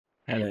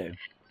Hello.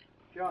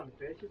 John,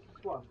 fish is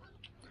this one.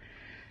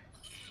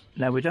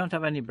 Now, we don't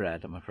have any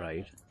bread, I'm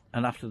afraid.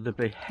 And after the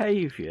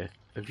behaviour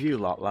of you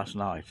lot last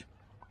night,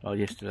 or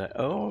yesterday,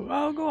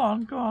 oh, go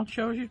on,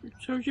 shows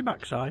your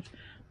backside.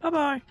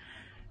 Bye-bye.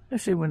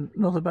 Let's see when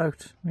another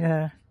boat,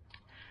 yeah.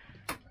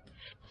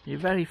 You're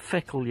very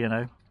fickle, you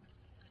know.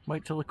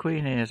 Wait till the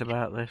Queen hears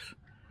about this.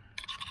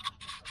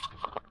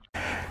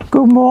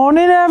 Good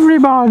morning,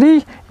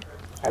 everybody.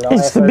 Hello,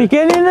 it's Ethel. The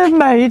beginning of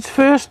May, it's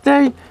first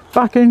day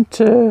back in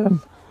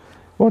term.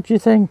 What do you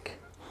think?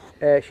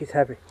 She's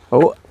heavy.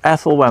 Oh,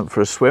 Ethel went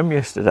for a swim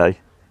yesterday.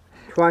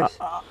 Twice.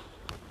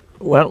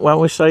 When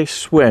we say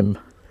swim,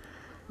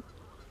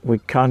 we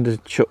kind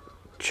of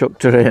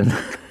chucked her in.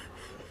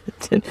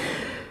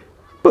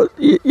 But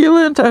you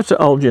learned how to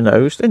hold your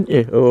nose, didn't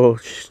you? Oh,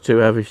 she's too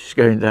heavy, she's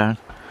going down.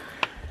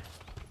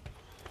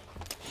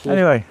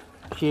 Anyway,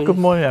 good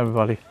morning,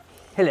 everybody.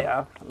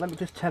 Hello, let me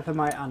just tether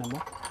my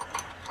animal.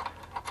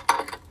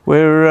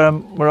 We're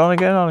only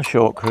going on a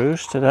short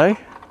cruise today.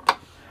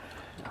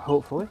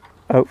 Hopefully.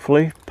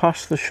 Hopefully,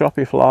 past the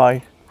Shoppy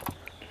Fly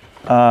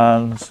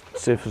and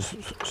see if there's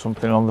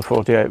something on the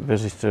 48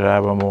 visitor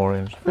hour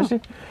moorings.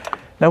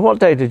 Now, what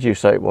day did you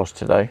say it was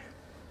today?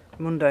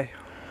 Monday.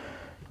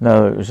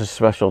 No, it was a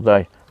special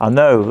day. I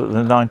know that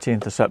the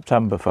 19th of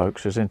September,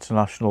 folks, is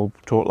International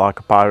Talk Like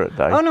a Pirate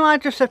Day. Oh no, I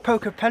just said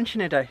Poker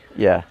Pensioner Day.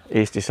 Yeah,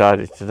 he's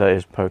decided today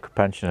is Poker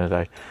Pensioner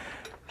Day.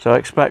 So I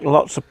expect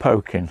lots of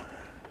poking.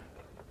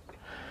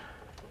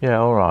 Yeah,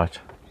 all right.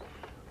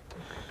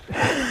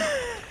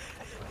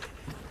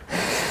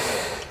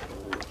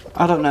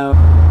 I don't know.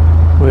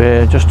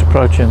 We're just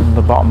approaching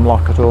the bottom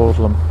lock at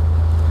Audlem,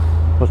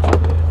 but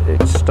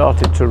it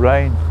started to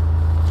rain.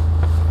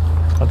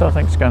 I don't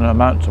think it's going to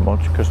amount to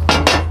much because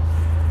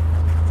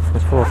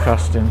it's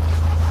forecasting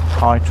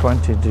high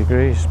 20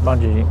 degrees.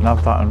 Imagine you can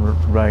have that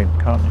in rain,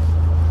 can't you?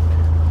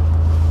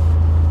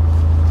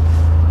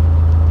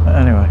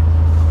 Anyway,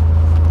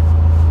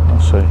 we'll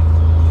see.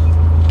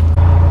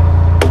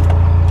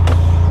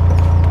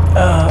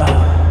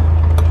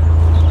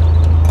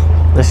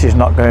 This is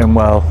not going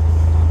well.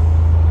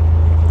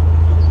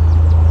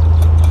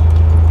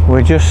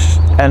 We're just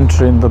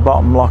entering the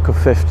bottom lock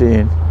of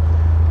 15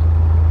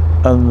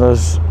 and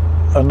there's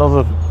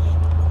another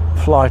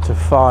flight of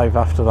 5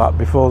 after that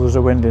before there's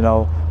a winding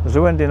hole. There's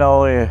a winding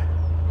hole here.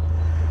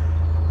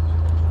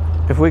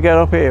 If we get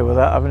up here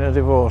without having a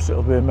divorce,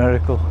 it'll be a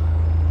miracle.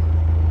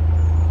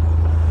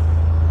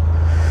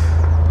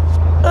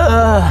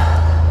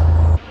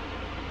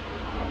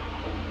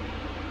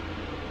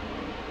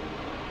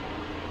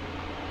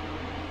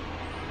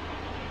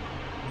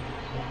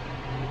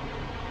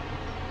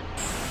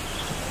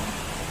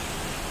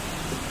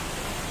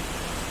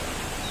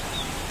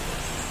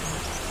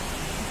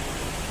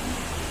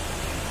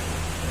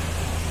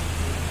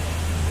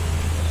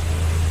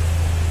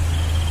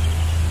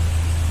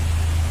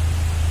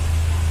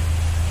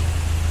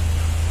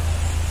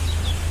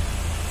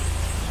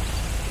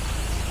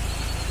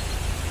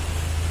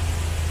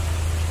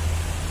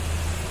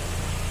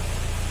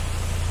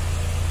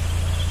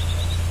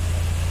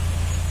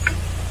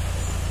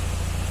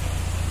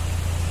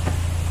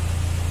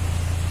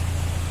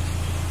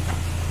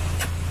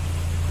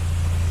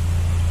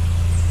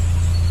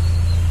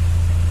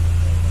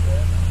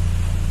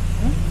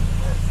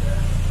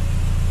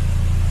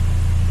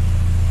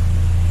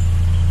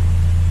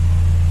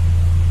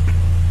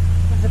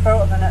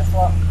 Boat on the next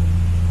lock.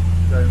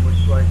 Going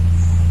which way? I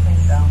think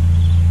down.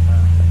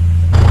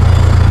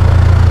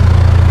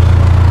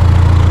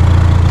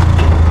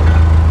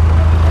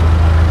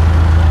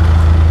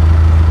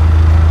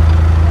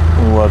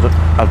 Oh,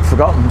 I'd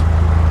forgotten.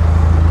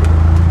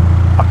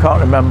 I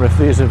can't remember if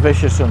these are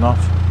vicious or not.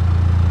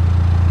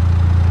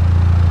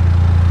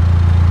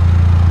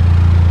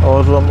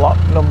 Audlem lock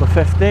number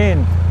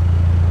 15.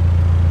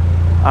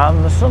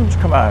 And the sun's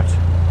come out.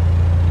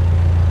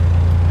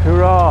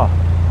 Hurrah!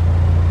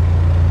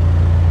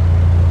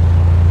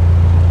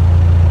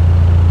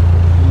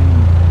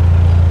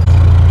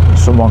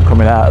 Someone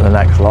coming out of the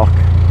next lock,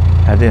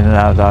 heading in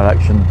our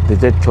direction. They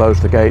did close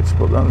the gates,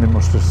 but then they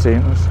must have seen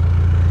us,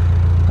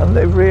 and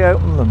they've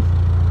reopened them.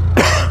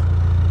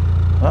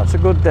 That's a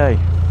good day.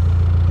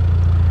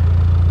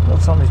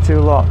 That's only 2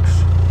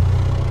 locks.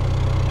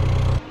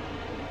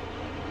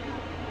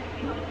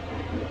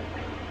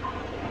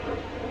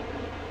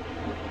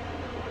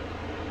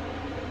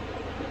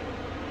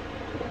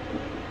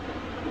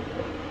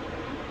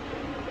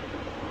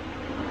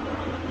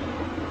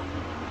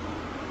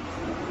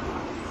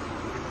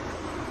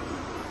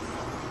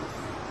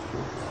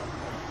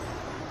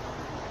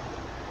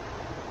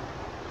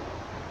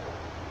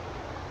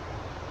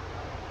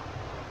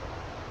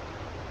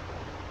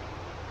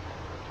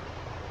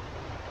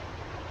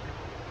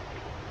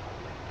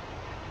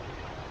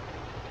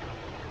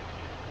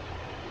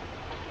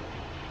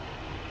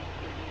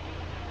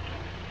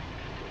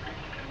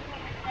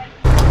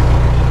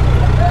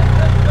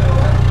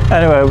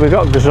 Anyway, we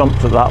got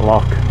gazumped at that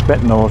lock, a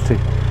bit naughty,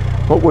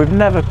 but we've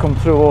never come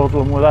through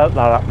Audlem without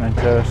that happening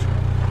to us.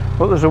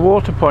 But there's a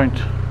water point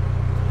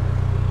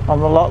on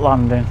the lock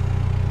landing,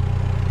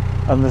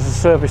 and there's a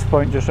service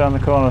point just around the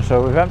corner.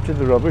 So we've emptied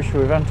the rubbish,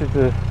 we've emptied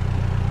the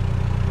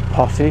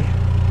potty,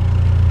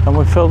 and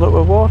we've filled it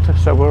with water,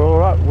 so we're all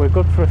right. We're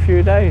good for a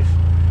few days.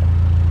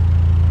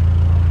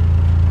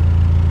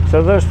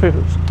 So those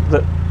people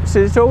that see,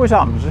 it always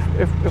happens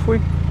if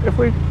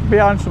we're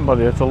behind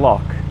somebody at a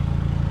lock,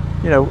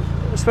 you know,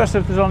 especially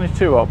if there's only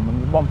two of them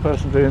and one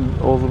person doing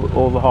all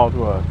the hard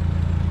work,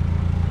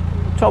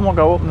 Tom will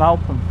go up and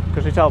help them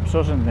because it helps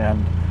us in the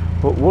end.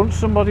 But once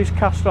somebody's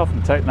cast off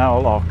and taken out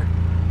a lock,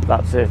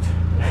 that's it.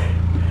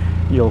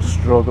 You'll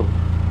struggle.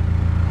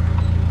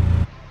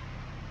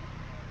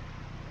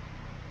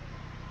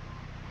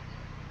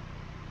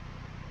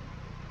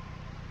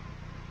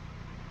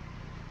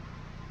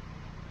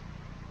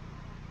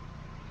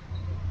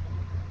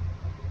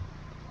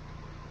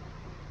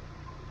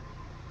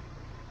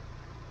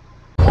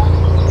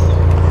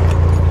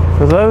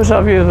 For those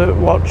of you that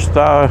watched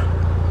our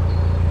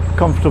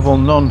Comfortable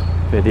Nun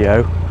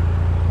video,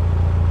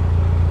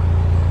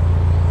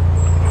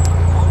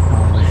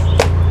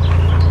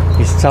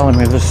 he's telling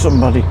me there's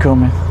somebody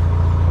coming.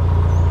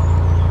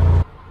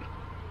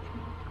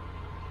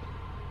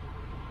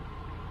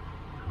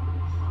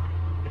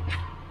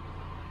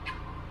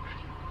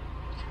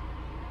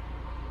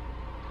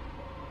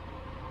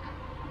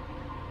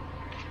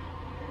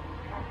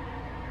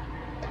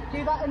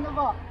 Do that in the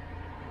rock.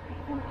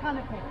 Full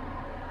canopy.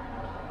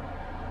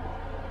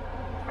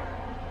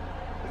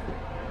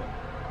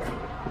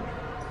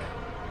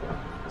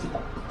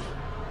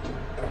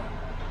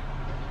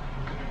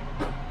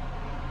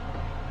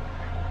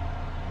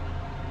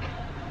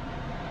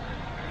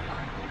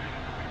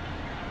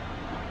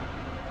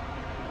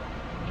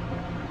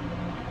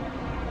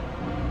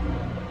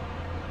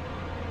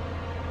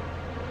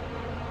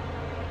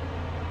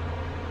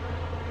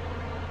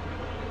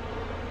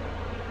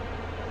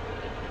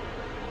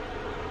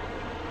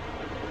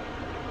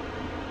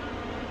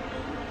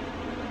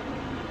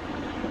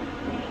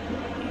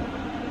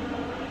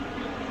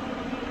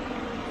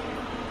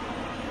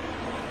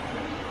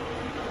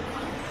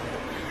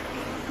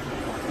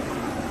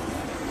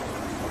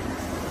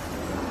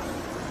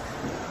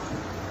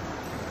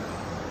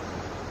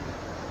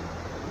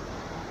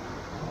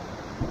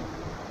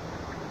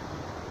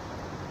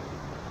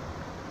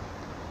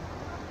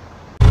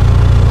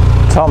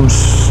 Tom's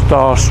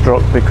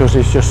starstruck because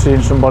he's just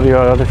seen somebody who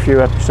had a few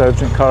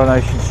episodes in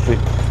Coronation Street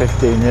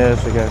 15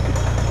 years ago.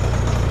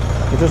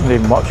 He doesn't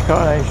even watch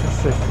Coronation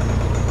Street.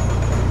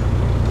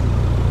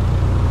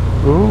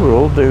 Ooh, we're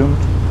all doomed.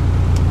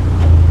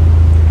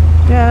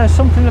 Yeah,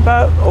 something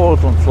about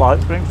Audlem flight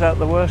brings out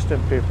the worst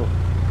in people.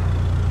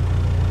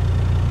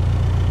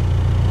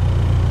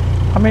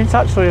 I mean, it's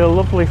actually a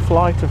lovely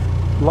flight of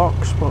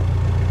locks, but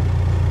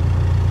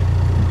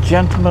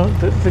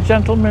the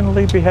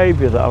gentlemanly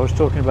behaviour that I was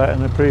talking about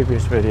in the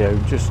previous video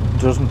just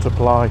doesn't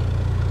apply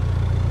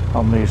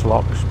on these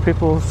locks.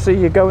 People see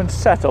you go and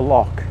set a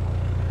lock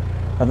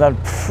and then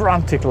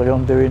frantically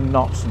undoing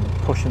knots and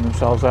pushing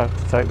themselves out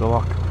to take the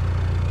lock.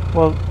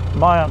 Well,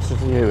 my answer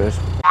to you is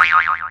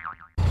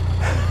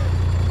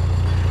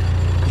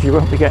because you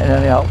won't be getting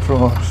any help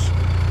from us.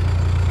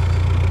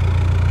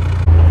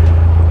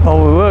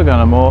 Well, we were going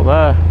to moor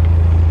there,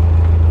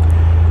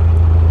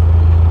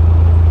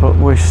 but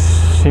we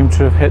seem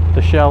to have hit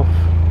the shelf,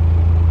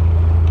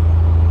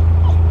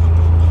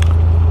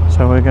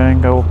 so we're going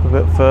to go up a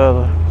bit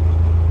further.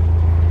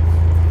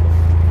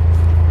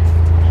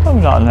 I'm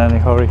not in any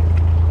hurry.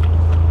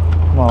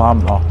 Well,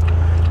 I'm not.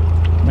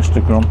 Mr.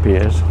 Grumpy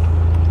is.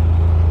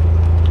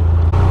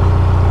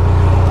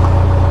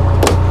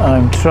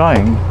 I'm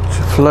trying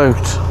to float,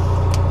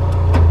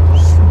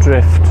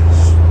 drift,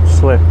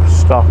 slip,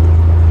 stop,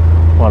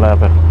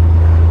 whatever.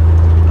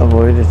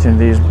 Avoid it in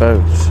these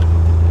boats.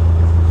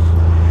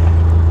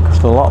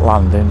 The lock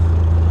landing,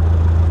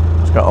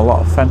 it's got a lot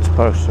of fence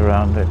posts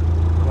around it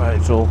where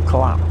it's all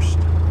collapsed,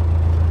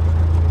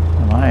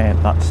 and I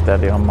ain't that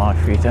steady on my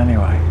feet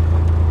anyway.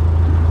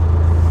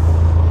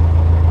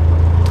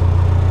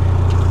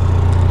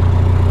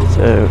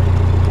 So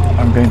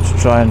I'm going to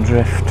try and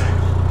drift.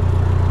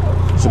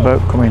 There's a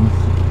boat coming,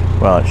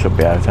 well, it should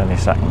be out any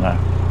second now.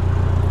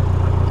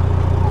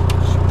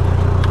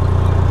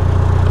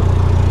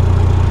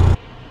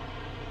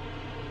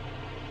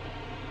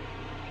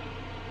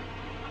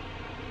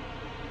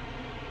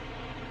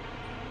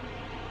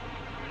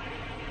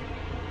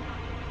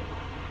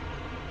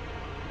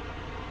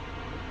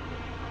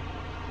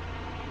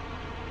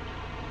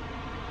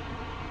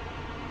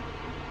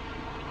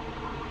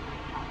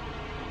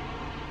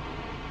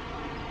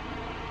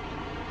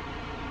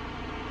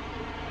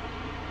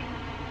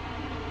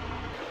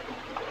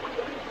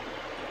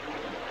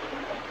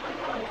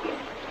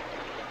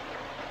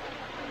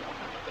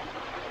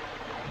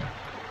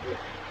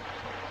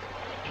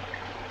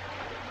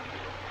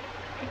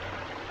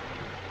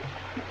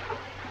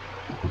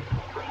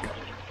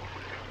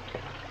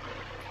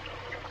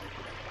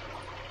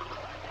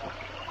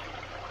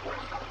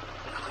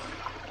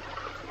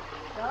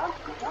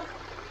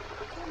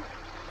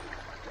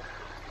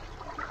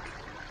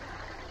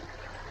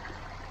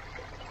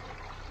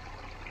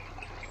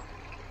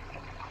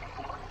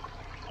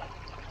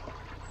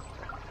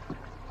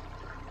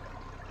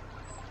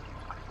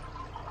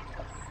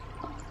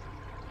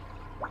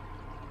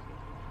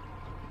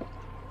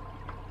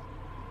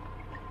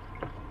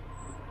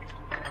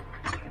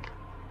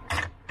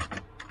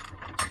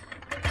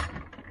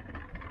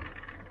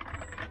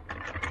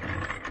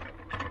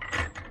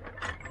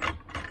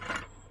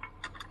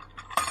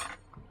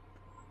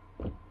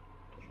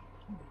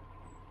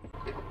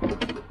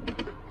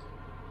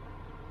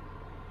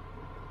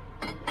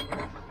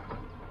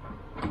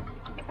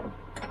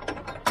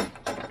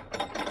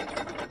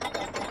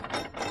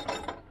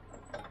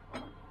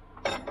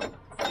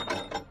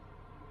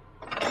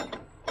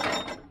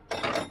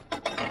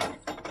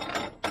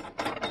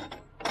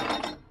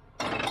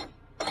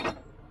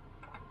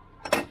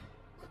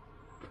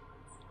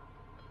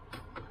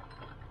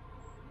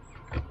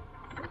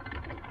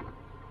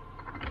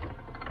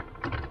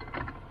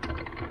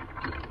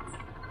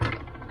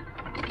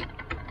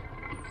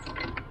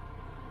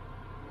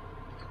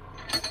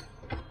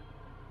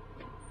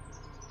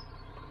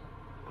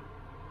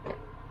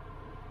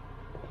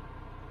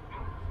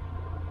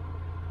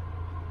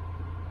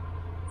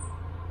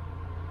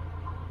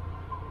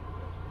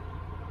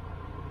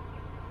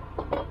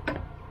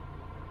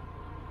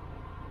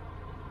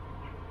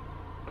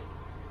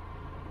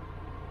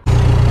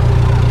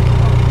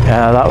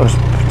 Yeah, that was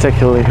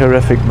particularly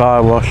horrific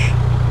bywash.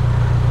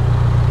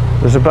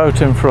 There's a boat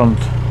in front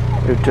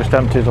who just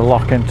emptied a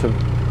lock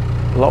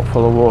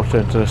full of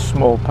water into a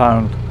small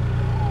pound,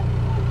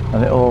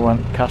 and it all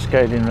went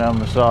cascading round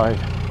the side.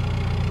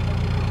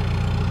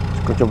 It's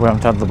a good job we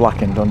haven't had the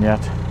blacking done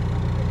yet.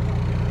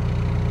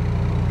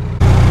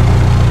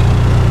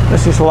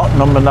 This is lock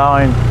number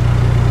 9.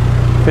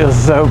 Feels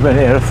as though I've been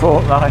here a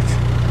fortnight.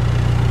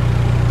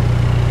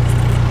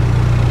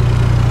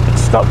 It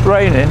stopped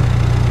raining.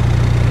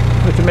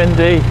 Vitamin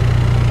D.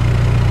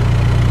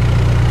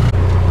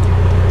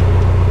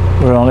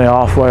 We're only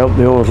halfway up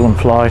the Audlem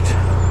flight.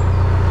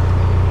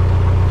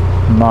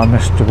 My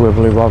Mr.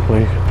 Wibbly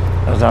Wobbly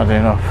has had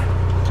enough.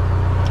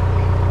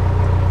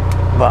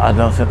 But I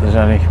don't think there's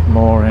any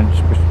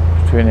moorings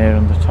between here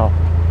and the top.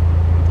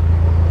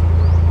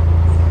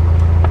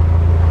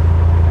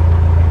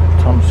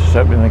 Tom's just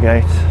opening the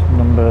gate,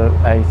 number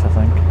 8 I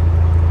think.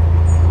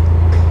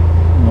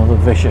 Another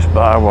vicious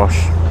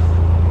bywash.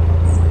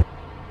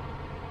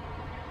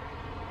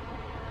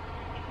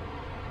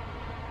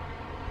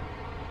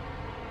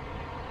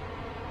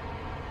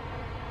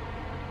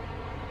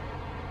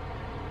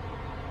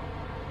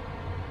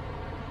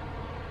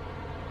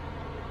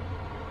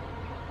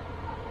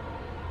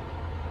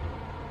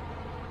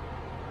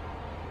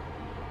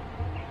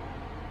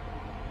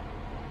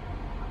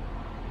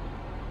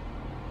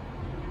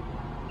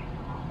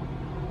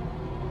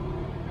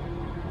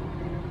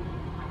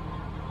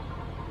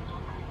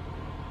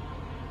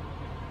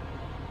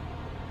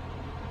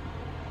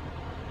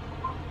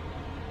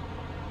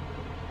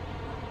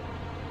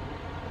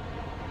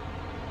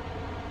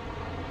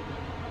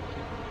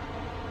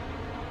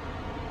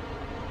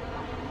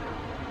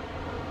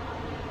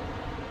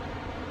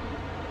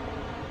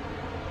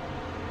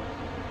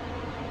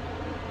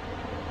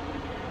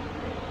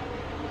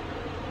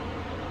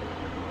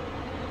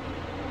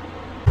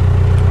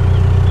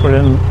 We're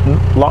in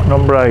lock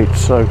number 8,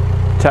 so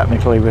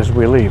technically as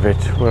we leave it,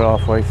 we're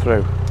halfway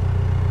through.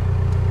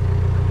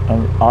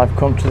 And I've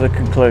come to the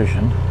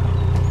conclusion,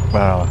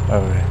 well,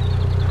 over here,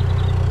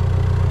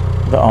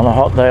 that on a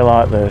hot day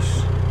like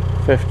this,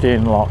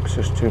 15 locks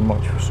is too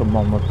much for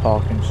someone with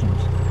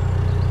Parkinson's.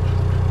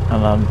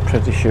 And I'm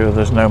pretty sure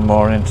there's no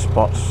mooring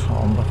spots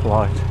on the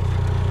flight.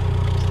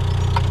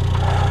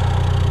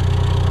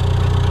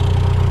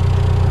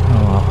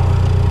 Oh well.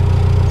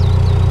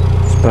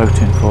 It's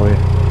boating for you.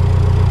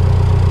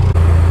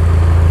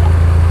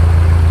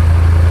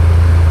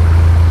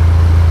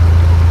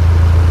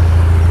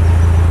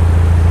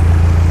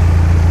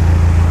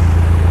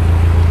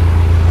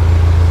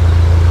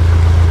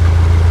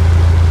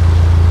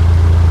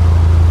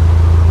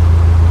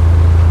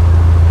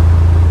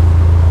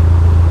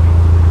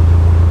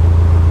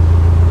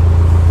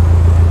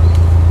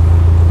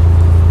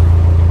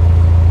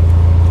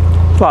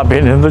 It's like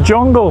being in the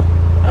jungle.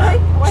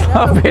 It's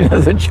like being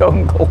in the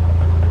jungle.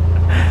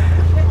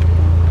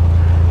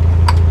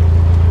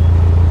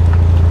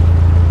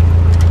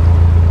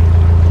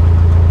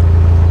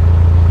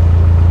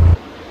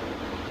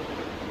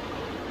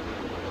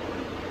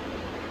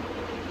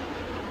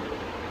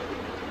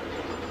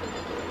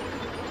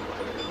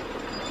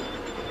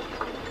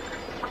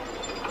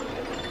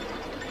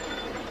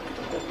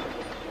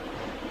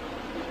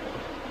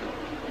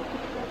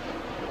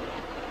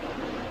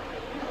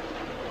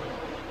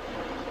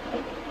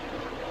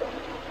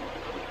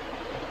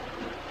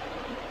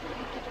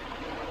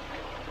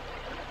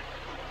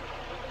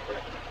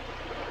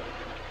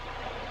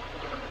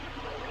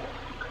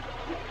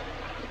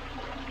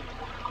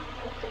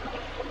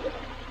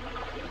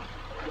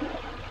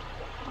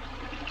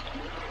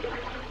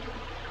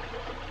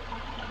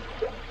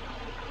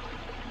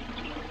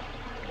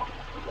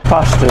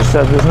 Pastor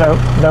said there's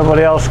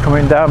nobody else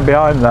coming down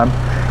behind them,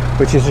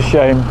 which is a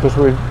shame because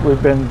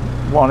we've been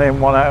one in,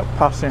 one out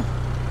passing.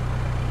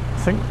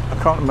 I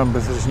can't remember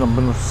if it's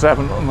number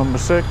 7 or number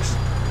 6.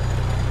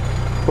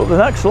 But the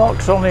next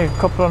lock's only a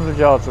couple hundred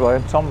yards away,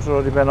 and Tom's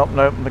already been up and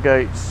opened the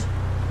gates.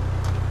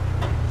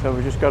 So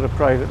we just got to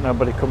pray that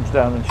nobody comes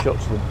down and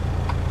shuts them.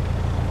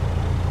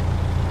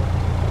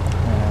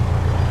 Yeah.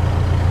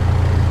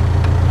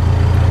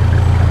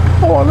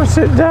 I want to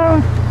sit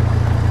down.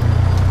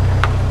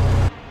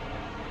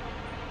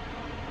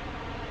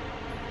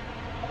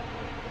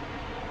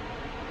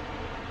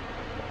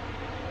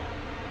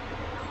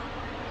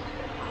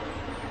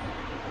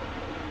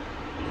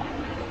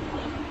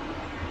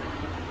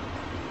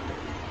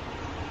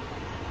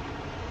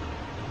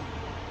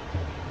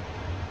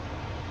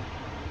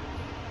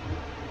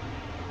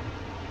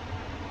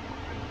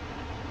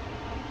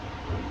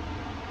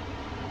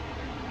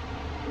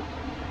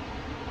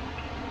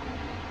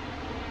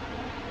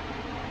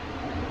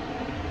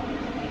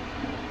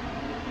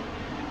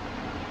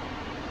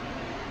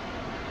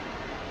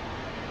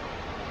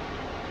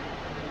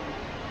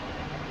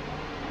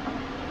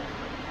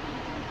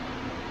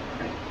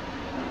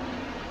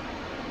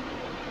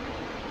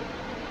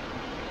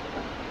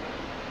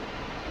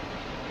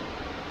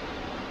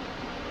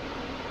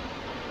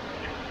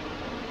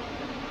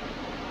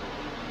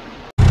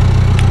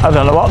 I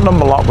don't know what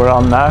number lock we're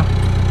on now,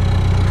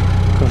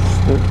 because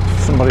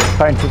somebody's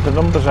painted the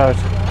numbers out.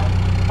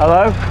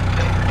 Hello?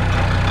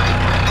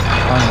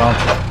 Hang on,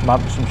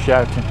 might be some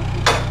shouting.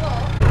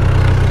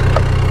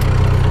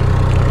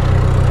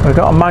 We've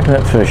got a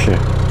magnet fisher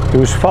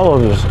who's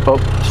followed us up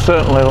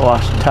certainly the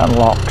last 10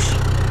 locks,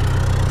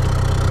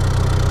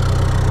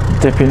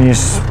 dipping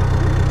his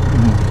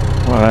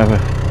whatever.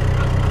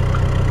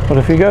 But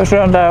if he goes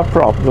round our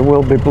prop, there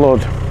will be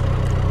blood,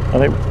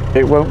 and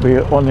it won't be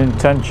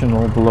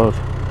unintentional blood.